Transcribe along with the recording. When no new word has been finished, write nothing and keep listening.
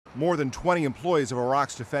More than 20 employees of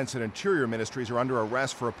Iraq's defense and interior ministries are under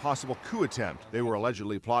arrest for a possible coup attempt. They were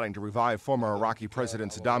allegedly plotting to revive former Iraqi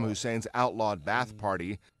President Saddam Hussein's outlawed Ba'ath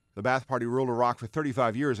Party. The Ba'ath Party ruled Iraq for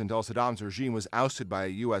 35 years until Saddam's regime was ousted by a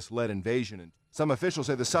U.S.-led invasion. Some officials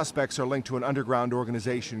say the suspects are linked to an underground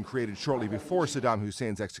organization created shortly before Saddam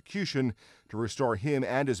Hussein's execution to restore him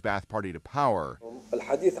and his Ba'ath Party to power.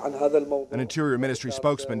 An Interior Ministry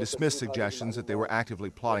spokesman dismissed suggestions that they were actively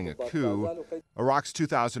plotting a coup. Iraq's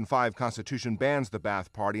 2005 constitution bans the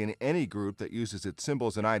Ba'ath Party and any group that uses its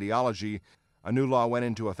symbols and ideology. A new law went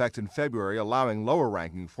into effect in February, allowing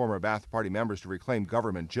lower-ranking former Ba'ath Party members to reclaim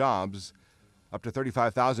government jobs. Up to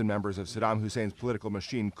 35,000 members of Saddam Hussein's political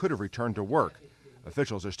machine could have returned to work.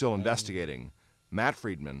 Officials are still investigating. Matt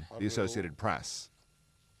Friedman, The Associated Press.